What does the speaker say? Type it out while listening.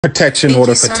Protection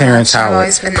order for Terrence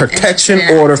Howard. Protection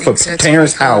order for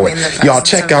Terrence Howard. Y'all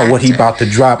check out what he about to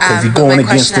drop because he's going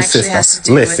against the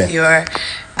system. Listen. With your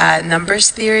numbers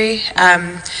theory.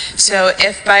 So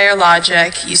if by your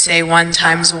logic you say 1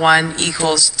 times 1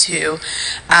 equals 2,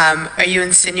 are you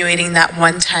insinuating that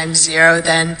 1 times 0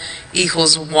 then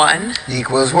equals 1?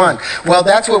 Equals 1. Well,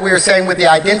 that's what we were saying with the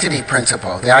identity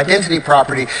principle. The identity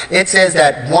property, it says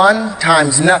that 1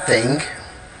 times nothing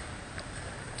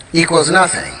equals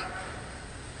nothing.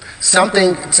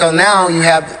 So now you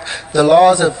have the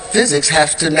laws of physics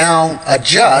have to now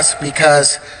adjust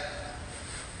because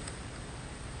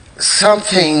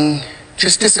something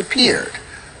just disappeared.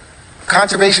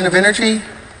 Conservation of energy.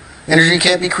 Energy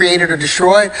can't be created or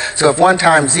destroyed. So if 1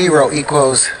 times 0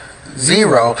 equals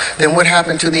 0, then what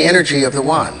happened to the energy of the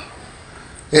 1?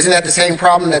 Isn't that the same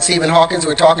problem that Stephen Hawking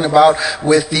was talking about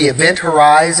with the event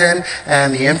horizon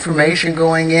and the information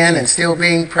going in and still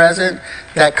being present,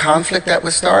 that conflict that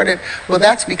was started? Well,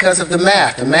 that's because of the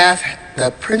math.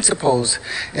 The principles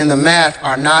in the math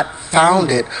are not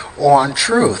founded on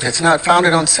truth. It's not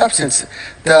founded on substance.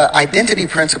 The identity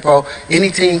principle,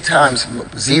 anything times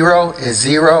 0 is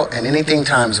 0 and anything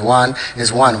times 1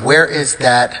 is 1. Where is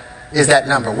that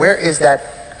number? Where is that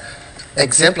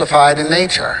exemplified in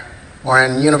nature? Or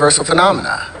in universal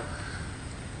phenomena?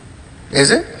 Is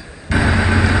it?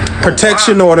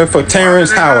 Protection order for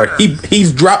Terrence Howard.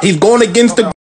 He's going against the